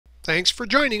Thanks for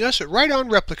joining us at Right On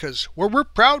Replicas, where we're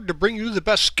proud to bring you the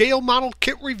best scale model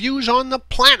kit reviews on the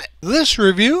planet. This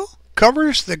review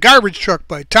covers the Garbage Truck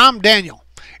by Tom Daniel.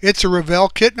 It's a Revell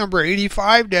kit number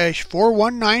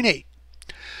 85-4198.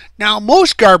 Now,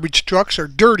 most garbage trucks are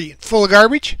dirty and full of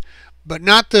garbage, but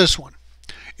not this one.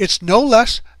 It's no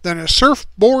less than a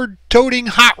surfboard-toting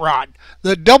hot rod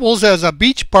that doubles as a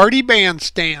beach party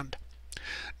bandstand.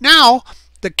 Now,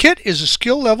 the kit is a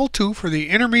skill level 2 for the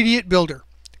intermediate builder.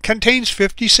 Contains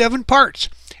 57 parts.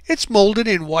 It's molded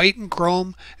in white and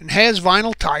chrome and has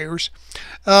vinyl tires.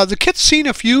 The kit's seen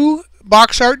a few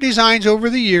box art designs over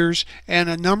the years and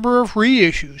a number of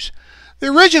reissues. The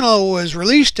original was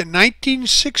released in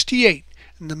 1968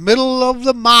 in the middle of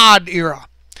the mod era.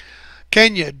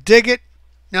 Can you dig it?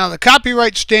 Now the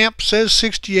copyright stamp says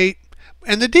 68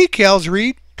 and the decals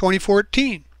read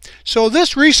 2014. So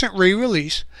this recent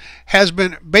re-release has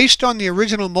been based on the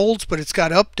original molds, but it's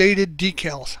got updated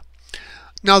decals.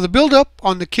 Now the build-up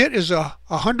on the kit is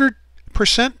 100%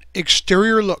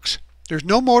 exterior looks. There's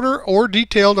no motor or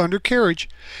detailed undercarriage,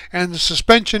 and the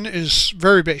suspension is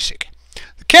very basic.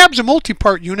 The cab's a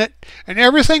multi-part unit, and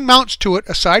everything mounts to it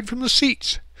aside from the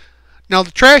seats. Now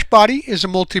the trash body is a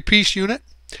multi-piece unit,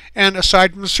 and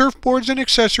aside from the surfboards and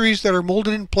accessories that are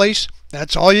molded in place,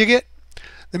 that's all you get.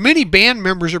 The mini band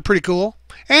members are pretty cool,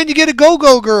 and you get a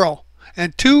go-go girl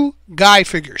and 2 guy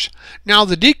figures. Now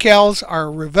the decals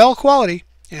are Revell quality,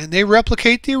 and they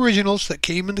replicate the originals that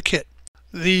came in the kit.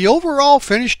 The overall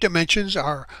finished dimensions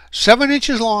are 7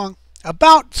 inches long,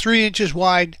 about 3 inches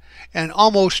wide, and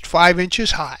almost 5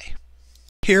 inches high.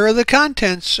 Here are the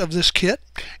contents of this kit,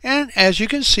 and as you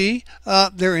can see,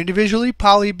 they're individually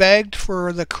polybagged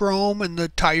for the chrome and the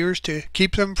tires to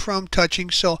keep them from touching.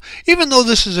 So even though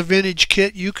this is a vintage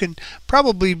kit, you can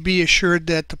probably be assured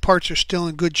that the parts are still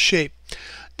in good shape.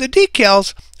 The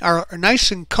decals are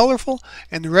nice and colorful,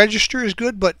 and the register is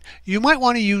good, but you might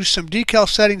want to use some decal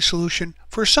setting solution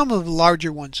for some of the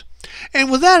larger ones.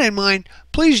 And with that in mind,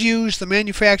 please use the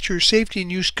manufacturer's safety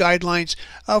and use guidelines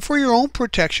for your own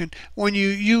protection when you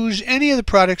use any of the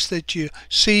products that you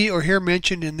see or hear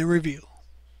mentioned in the review.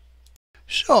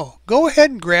 So go ahead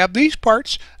and grab these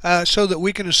parts so that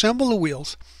we can assemble the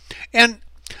wheels. And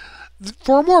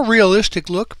for a more realistic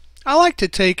look, I like to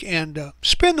take and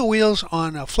spin the wheels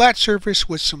on a flat surface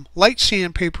with some light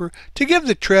sandpaper to give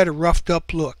the tread a roughed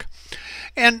up look.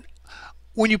 And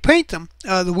when you paint them,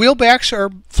 the wheel backs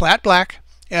are flat black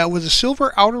with a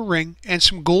silver outer ring and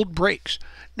some gold brakes.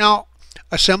 Now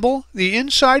assemble the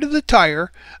inside of the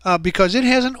tire because it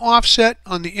has an offset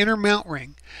on the inner mount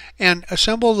ring, and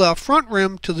assemble the front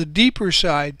rim to the deeper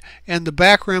side and the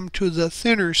back rim to the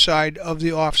thinner side of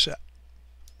the offset.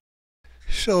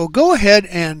 So go ahead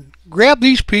and grab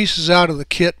these pieces out of the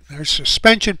kit. There's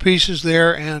suspension pieces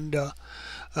there and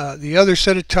the other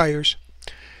set of tires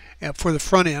for the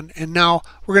front end. And now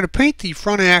we're going to paint the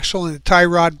front axle and the tie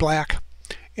rod black,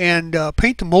 and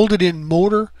paint the molded in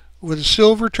motor with a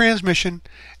silver transmission,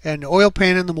 and the oil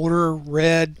pan in the motor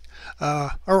red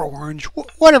or orange,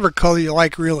 whatever color you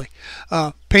like really.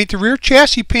 Paint the rear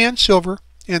chassis pan silver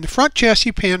and the front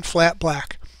chassis pan flat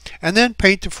black, and then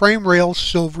paint the frame rails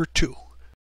silver too.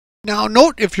 Now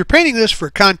note, if you're painting this for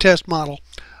a contest model,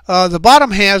 the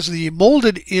bottom has the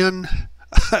molded in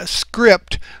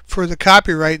script for the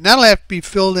copyright, and that'll have to be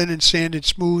filled in and sanded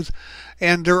smooth.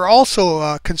 And there are also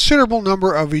a considerable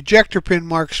number of ejector pin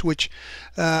marks, which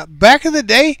back in the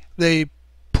day they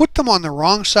put them on the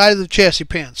wrong side of the chassis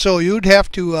pan, so you'd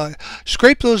have to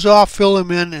scrape those off, fill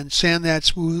them in, and sand that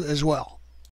smooth as well.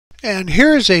 And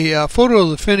here's a photo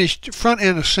of the finished front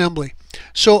end assembly.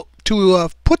 So to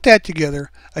put that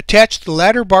together, attach the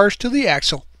ladder bars to the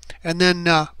axle, and then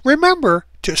remember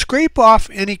to scrape off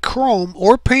any chrome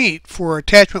or paint for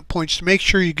attachment points to make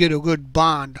sure you get a good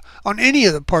bond on any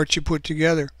of the parts you put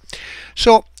together.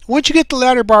 So once you get the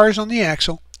ladder bars on the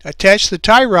axle, attach the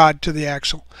tie rod to the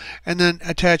axle, and then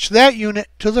attach that unit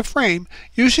to the frame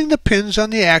using the pins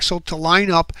on the axle to line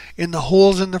up in the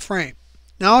holes in the frame.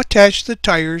 Now attach the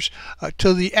tires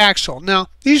to the axle. Now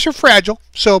these are fragile,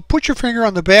 so put your finger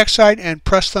on the back side and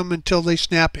press them until they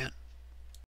snap in.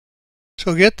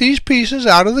 So get these pieces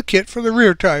out of the kit for the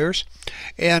rear tires,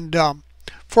 and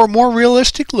for a more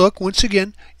realistic look, once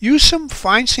again, use some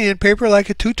fine sandpaper like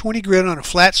a 220 grit on a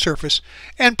flat surface,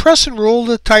 and press and roll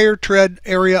the tire tread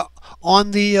area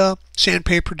on the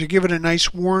sandpaper to give it a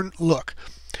nice worn look.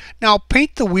 Now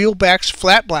paint the wheel backs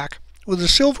flat black with a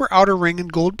silver outer ring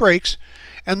and gold brakes,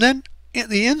 and then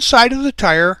the inside of the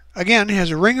tire again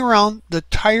has a ring around the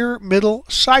tire middle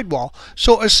sidewall.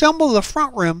 So assemble the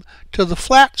front rim to the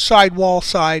flat sidewall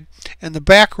side and the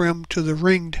back rim to the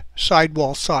ringed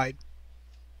sidewall side.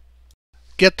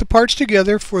 get the parts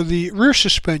together for the rear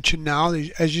suspension now,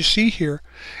 as you see here.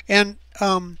 And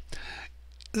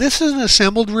this is an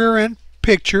assembled rear end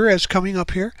picture as coming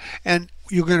up here, and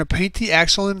you're going to paint the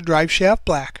axle and the drive shaft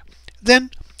black. Then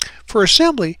for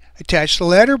assembly, attach the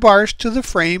ladder bars to the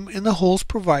frame in the holes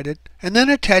provided, and then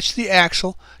attach the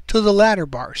axle to the ladder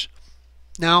bars.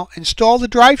 Now install the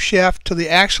drive shaft to the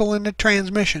axle and the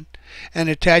transmission, and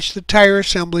attach the tire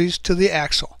assemblies to the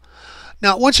axle.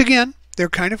 Now once again,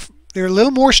 they're a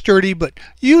little more sturdy, but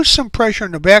use some pressure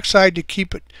on the backside to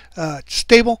keep it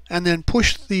stable, and then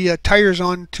push the tires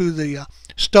onto the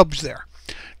stubs there.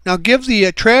 Now give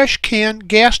the trash can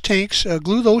gas tanks,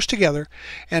 glue those together,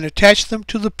 and attach them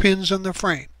to the pins on the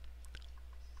frame.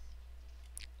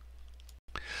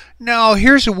 Now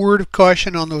here's a word of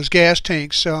caution on those gas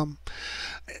tanks.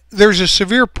 There's a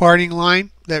severe parting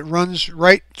line that runs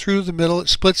right through the middle. It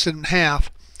splits it in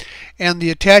half. And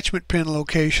the attachment pin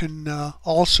location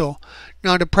also.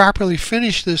 Now to properly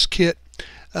finish this kit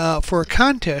for a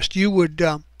contest, you would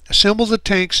assemble the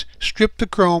tanks, strip the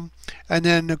chrome, and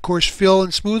then of course fill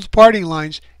and smooth the parting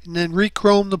lines, and then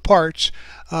re-chrome the parts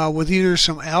with either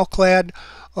some Alclad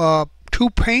 2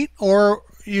 paint, or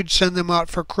you'd send them out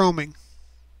for chroming.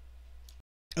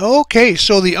 Okay,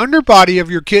 so the underbody of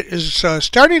your kit is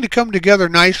starting to come together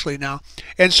nicely now.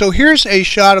 And so here's a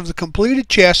shot of the completed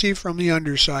chassis from the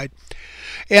underside.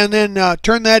 And then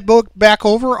turn that boat back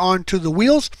over onto the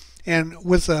wheels, and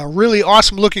with a really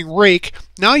awesome looking rake,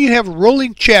 now you have a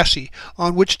rolling chassis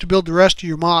on which to build the rest of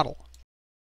your model.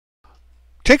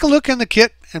 Take a look in the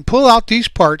kit and pull out these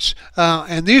parts,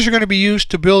 and these are going to be used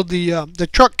to build the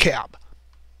truck cab.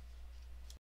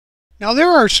 Now there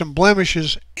are some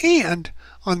blemishes, and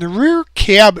on the rear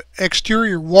cab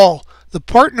exterior wall, the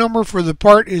part number for the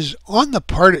part is on the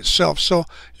part itself, so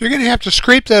you're going to have to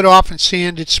scrape that off and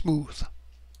sand it smooth.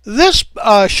 This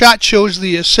shot shows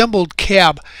the assembled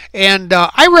cab, and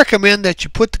I recommend that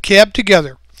you put the cab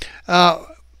together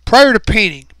prior to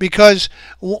painting, because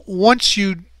once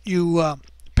you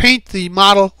paint the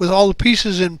model with all the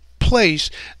pieces in place,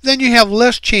 then you have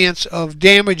less chance of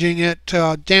damaging it,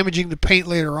 damaging the paint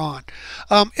later on.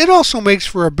 It also makes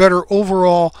for a better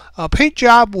overall paint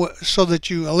job, so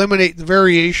that you eliminate the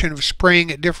variation of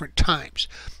spraying at different times.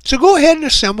 So go ahead and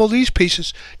assemble these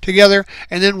pieces together,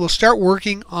 and then we'll start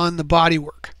working on the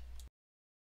bodywork.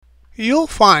 You'll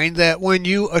find that when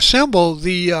you assemble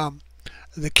the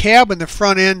cab and the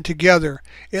front end together,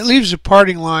 it leaves a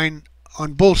parting line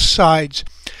on both sides,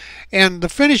 and the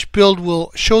finished build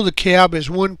will show the cab as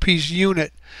one piece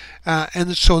unit,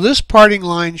 and so this parting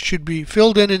line should be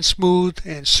filled in and smoothed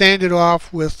and sanded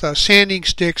off with sanding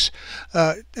sticks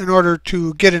in order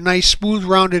to get a nice smooth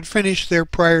rounded finish there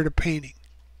prior to painting.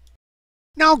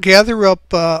 Now gather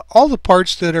up all the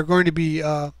parts that are going to be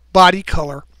body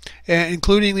color,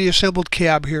 including the assembled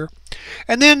cab here,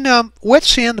 and then wet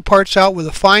sand the parts out with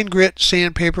a fine grit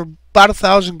sandpaper, about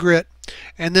 1,000 grit,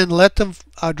 and then let them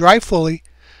dry fully.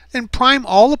 Then prime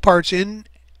all the parts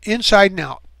inside and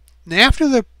out. And after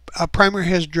the primer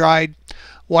has dried,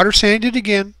 water sand it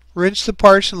again, rinse the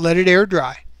parts and let it air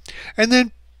dry. And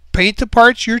then paint the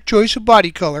parts your choice of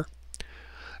body color.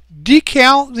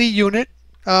 Decal the unit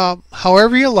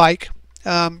however you like,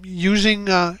 using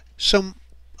some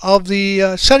of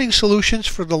the setting solutions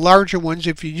for the larger ones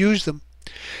if you use them.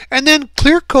 And then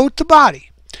clear coat the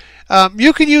body.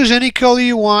 You can use any color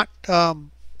you want.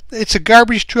 It's a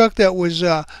garbage truck that was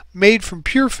made from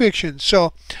pure fiction,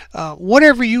 so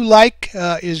whatever you like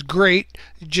is great.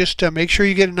 Just make sure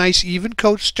you get a nice even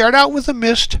coat. Start out with a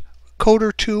mist coat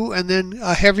or two, and then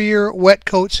heavier wet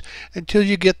coats until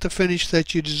you get the finish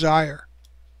that you desire.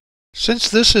 Since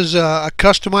this is a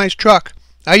customized truck,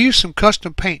 I used some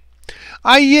custom paint.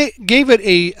 I gave it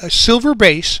a silver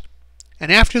base,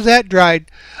 and after that dried,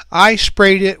 I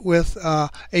sprayed it with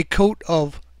a coat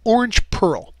of orange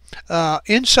pearl,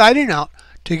 inside and out,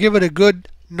 to give it a good,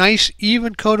 nice,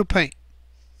 even coat of paint.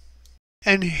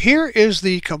 And here is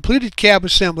the completed cab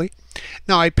assembly.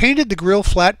 Now I painted the grille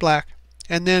flat black,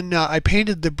 and then I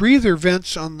painted the breather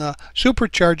vents on the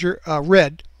supercharger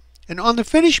red, and on the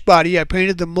finished body I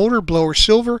painted the motor blower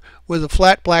silver with a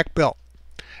flat black belt.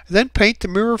 Then paint the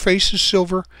mirror faces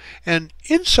silver, and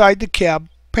inside the cab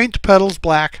paint the pedals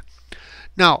black.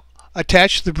 Now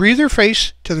attach the breather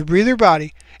face to the breather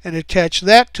body, and attach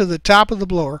that to the top of the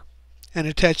blower, and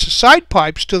attach the side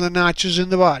pipes to the notches in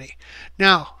the body.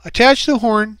 Now attach the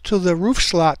horn to the roof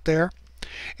slot there,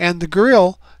 and the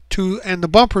grill and the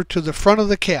bumper to the front of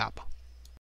the cab.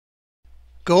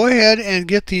 Go ahead and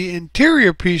get the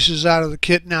interior pieces out of the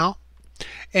kit now,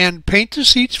 and paint the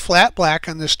seats flat black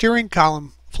and the steering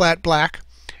column flat black,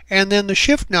 and then the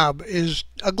shift knob is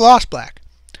a gloss black.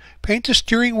 paint the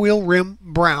steering wheel rim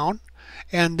brown,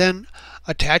 and then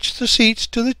attach the seats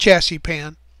to the chassis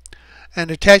pan,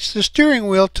 and attach the steering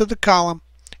wheel to the column,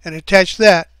 and attach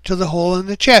that to the hole in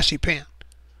the chassis pan.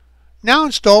 Now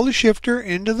install the shifter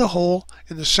into the hole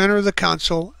in the center of the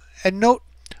console, and note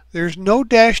there's no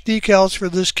dash decals for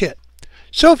this kit.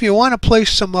 So if you want to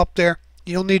place some up there,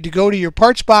 you'll need to go to your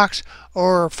parts box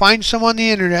or find some on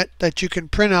the internet that you can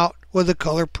print out with a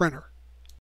color printer.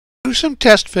 Do some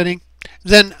test fitting,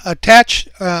 then attach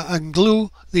and glue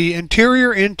the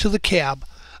interior into the cab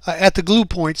at the glue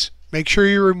points. Make sure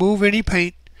you remove any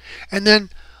paint, and then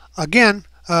again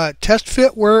test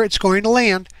fit where it's going to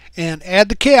land and add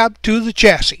the cab to the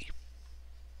chassis.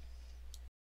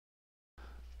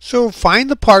 So find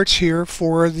the parts here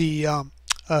for the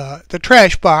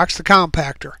trash box, the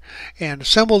compactor, and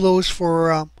assemble those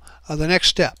for the next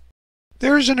step.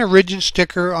 There's an origin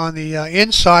sticker on the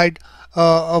inside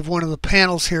of one of the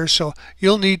panels here, so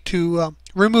you'll need to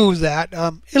remove that.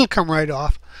 It'll come right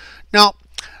off. Now,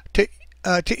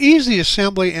 to ease the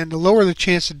assembly and to lower the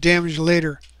chance of damage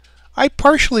later, I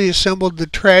partially assembled the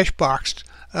trash box.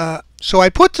 So I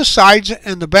put the sides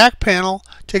and the back panel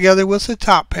together with the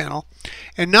top panel,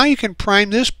 and now you can prime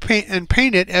this and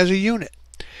paint it as a unit.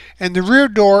 And the rear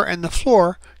door and the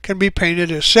floor can be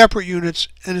painted as separate units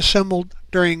and assembled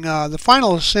during the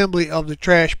final assembly of the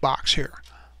trash box here.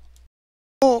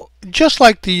 So just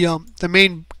like the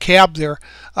main cab there,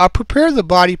 prepare the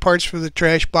body parts for the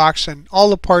trash box and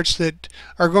all the parts that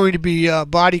are going to be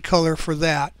body color for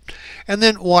that. And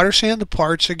then water sand the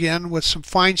parts again with some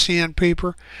fine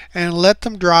sandpaper and let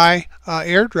them dry,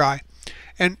 air dry.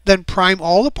 And then prime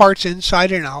all the parts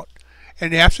inside and out.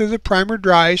 And after the primer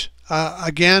dries,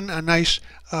 again a nice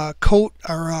coat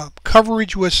or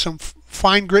coverage with some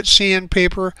fine grit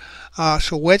sandpaper.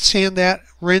 So wet sand that,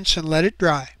 rinse, and let it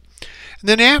dry. And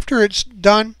then after it's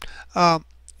done,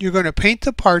 you're going to paint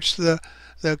the parts the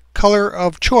color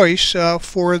of choice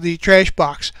for the trash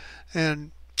box.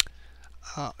 And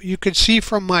you can see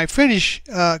from my finish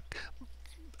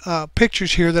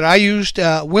pictures here that I used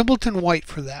Wimbledon white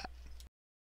for that.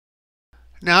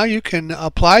 Now you can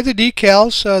apply the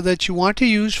decals that you want to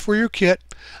use for your kit,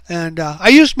 and I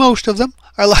used most of them.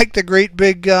 I like the great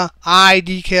big eye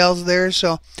decals there.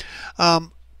 So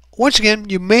once again,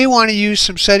 you may want to use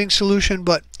some setting solution,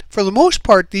 but for the most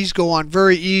part these go on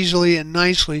very easily and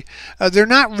nicely. They're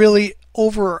not really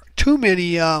over too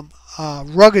many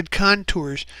rugged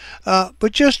contours,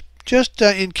 but just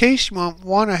in case you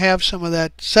want to have some of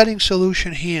that setting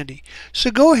solution handy. So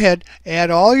go ahead,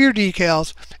 add all your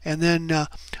decals, and then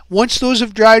once those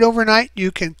have dried overnight,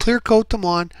 you can clear coat them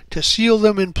on to seal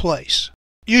them in place.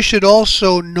 You should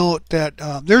also note that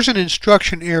there's an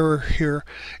instruction error here.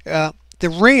 The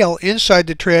rail inside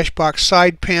the trash box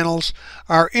side panels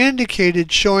are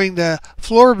indicated showing the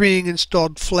floor being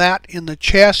installed flat in the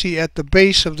chassis at the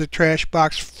base of the trash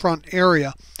box front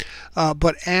area.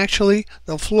 But actually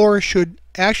the floor should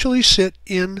actually sit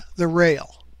in the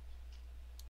rail.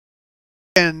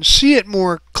 And see it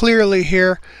more clearly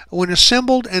here when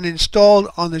assembled and installed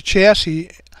on the chassis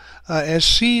as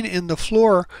seen in the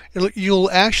floor.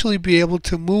 You'll actually be able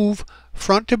to move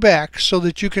front to back so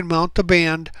that you can mount the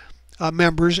band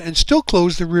members and still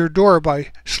close the rear door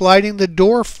by sliding the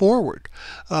door forward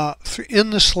in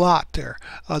the slot there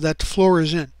that the floor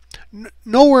is in.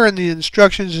 Nowhere in the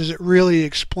instructions is it really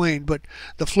explained, but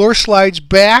the floor slides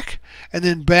back and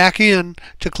then back in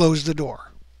to close the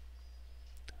door.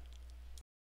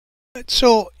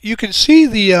 So you can see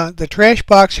the trash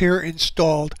box here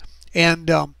installed,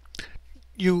 and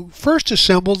you first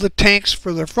assemble the tanks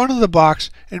for the front of the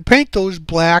box and paint those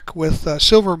black with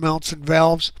silver mounts and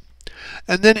valves,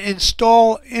 and then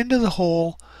install into the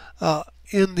hole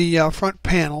in the front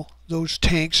panel those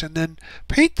tanks, and then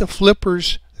paint the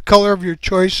flippers the color of your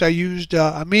choice. I used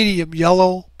a medium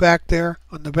yellow back there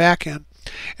on the back end,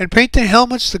 and paint the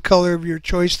helmets the color of your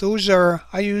choice. Those are,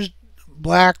 I used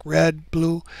black, red,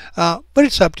 blue, but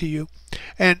it's up to you.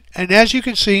 And as you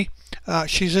can see,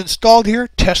 she's installed here.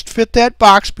 Test fit that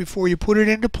box before you put it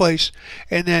into place,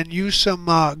 and then use some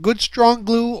good strong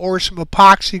glue or some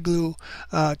epoxy glue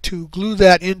to glue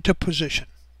that into position.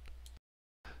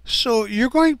 So you're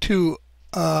going to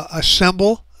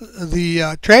assemble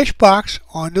the trash box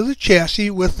onto the chassis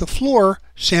with the floor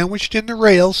sandwiched in the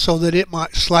rails so that it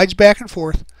slides back and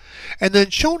forth. And then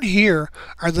shown here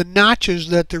are the notches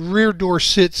that the rear door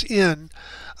sits in.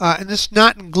 And it's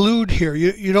not glued here.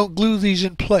 You don't glue these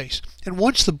in place. And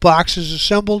once the box is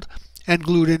assembled and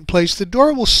glued in place, the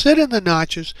door will sit in the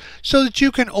notches so that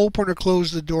you can open or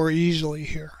close the door easily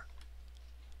here.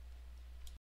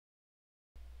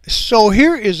 So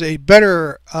here is a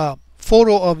better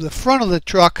photo of the front of the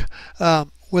truck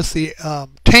with the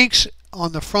tanks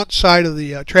on the front side of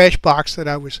the trash box that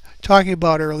I was talking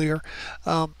about earlier.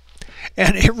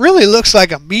 And it really looks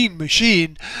like a mean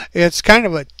machine. It's kind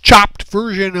of a chopped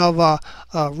version of a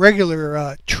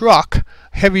regular truck,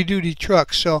 heavy-duty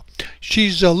truck. So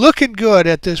she's looking good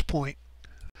at this point.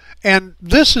 And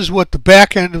this is what the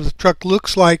back end of the truck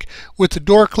looks like with the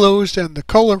door closed and the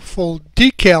colorful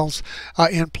decals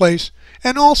in place.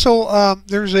 And also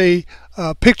there's a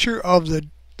picture of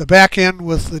the back end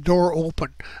with the door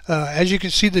open. As you can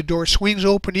see, the door swings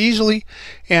open easily,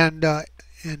 and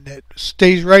it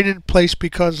stays right in place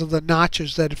because of the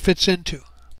notches that it fits into.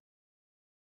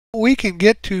 We can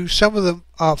get to some of the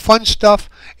fun stuff,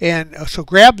 and so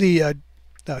grab the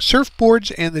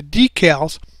surfboards and the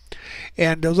decals,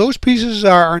 and those pieces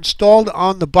are installed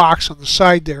on the box on the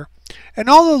side there. And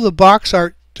although the box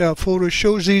art photo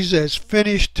shows these as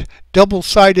finished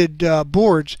double-sided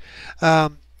boards,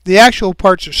 the actual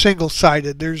parts are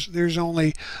single-sided. There's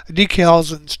only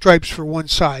decals and stripes for one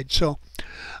side, so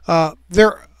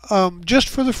they're just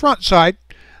for the front side.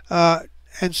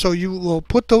 And so you will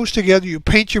put those together. You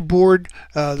paint your board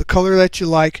the color that you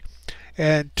like,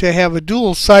 and to have a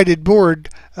dual-sided board,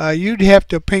 you'd have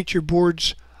to paint your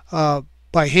boards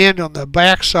by hand on the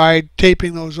back side,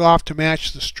 taping those off to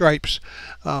match the stripes.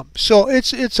 So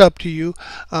it's up to you.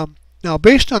 Now,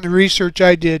 based on the research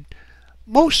I did,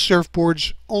 most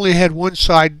surfboards only had one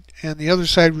side and the other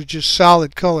side was just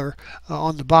solid color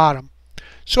on the bottom.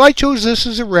 So I chose this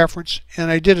as a reference,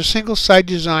 and I did a single side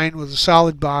design with a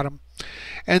solid bottom.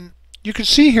 And you can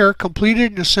see here,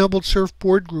 completed and assembled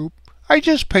surfboard group. I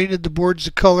just painted the boards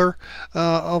the color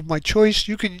of my choice.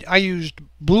 I used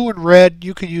blue and red.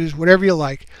 You can use whatever you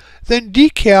like. Then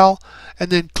decal and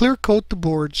then clear coat the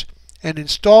boards and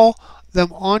install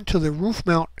them onto the roof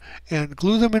mount and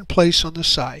glue them in place on the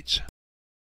sides.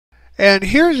 And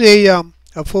here's a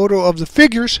photo of the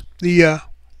figures, the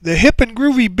hip and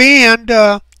groovy band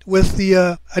with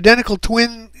the identical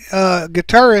twin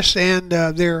guitarists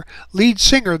and their lead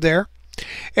singer there.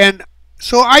 And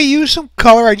so I used some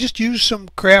color. I just used some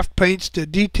craft paints to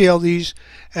detail these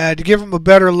to give them a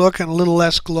better look and a little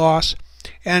less gloss.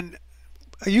 And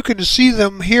you can see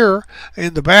them here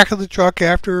in the back of the truck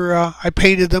after I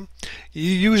painted them. You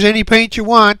use any paint you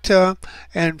want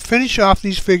and finish off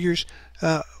these figures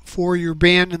for your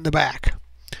band in the back.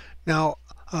 Now,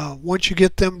 once you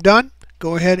get them done,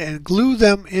 go ahead and glue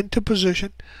them into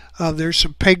position. There's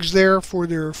some pegs there for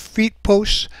their feet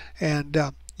posts,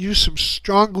 and use some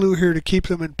strong glue here to keep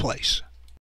them in place.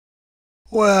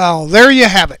 Well, there you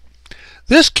have it.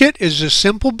 This kit is a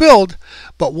simple build,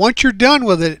 but once you're done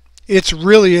with it, it's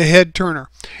really a head turner.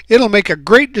 It'll make a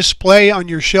great display on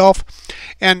your shelf,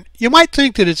 and you might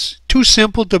think that it's too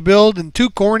simple to build and too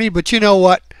corny, but you know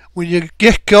what? When you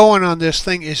get going on this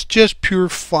thing, it's just pure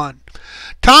fun.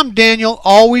 Tom Daniel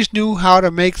always knew how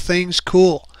to make things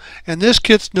cool, and this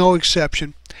kit's no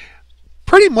exception.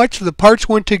 Pretty much the parts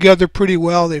went together pretty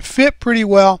well. They fit pretty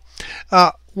well.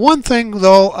 One thing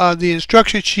though, the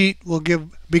instruction sheet will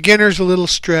give beginners a little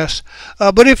stress,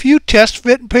 but if you test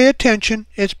fit and pay attention,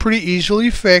 it's pretty easily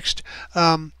fixed.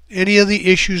 Any of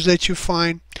the issues that you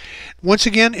find. Once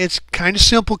again, it's kind of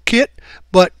simple kit,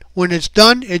 but when it's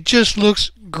done, it just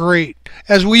looks great.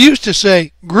 As we used to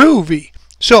say, groovy.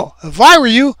 So if I were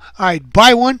you, I'd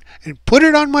buy one and put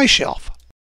it on my shelf.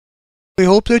 We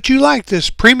hope that you like this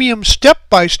premium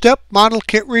step-by-step model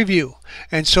kit review.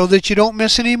 And so that you don't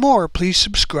miss any more, please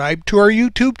subscribe to our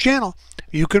YouTube channel.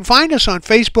 You can find us on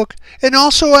Facebook and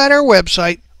also at our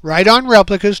website,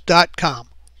 rightonreplicas.com.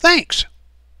 Thanks.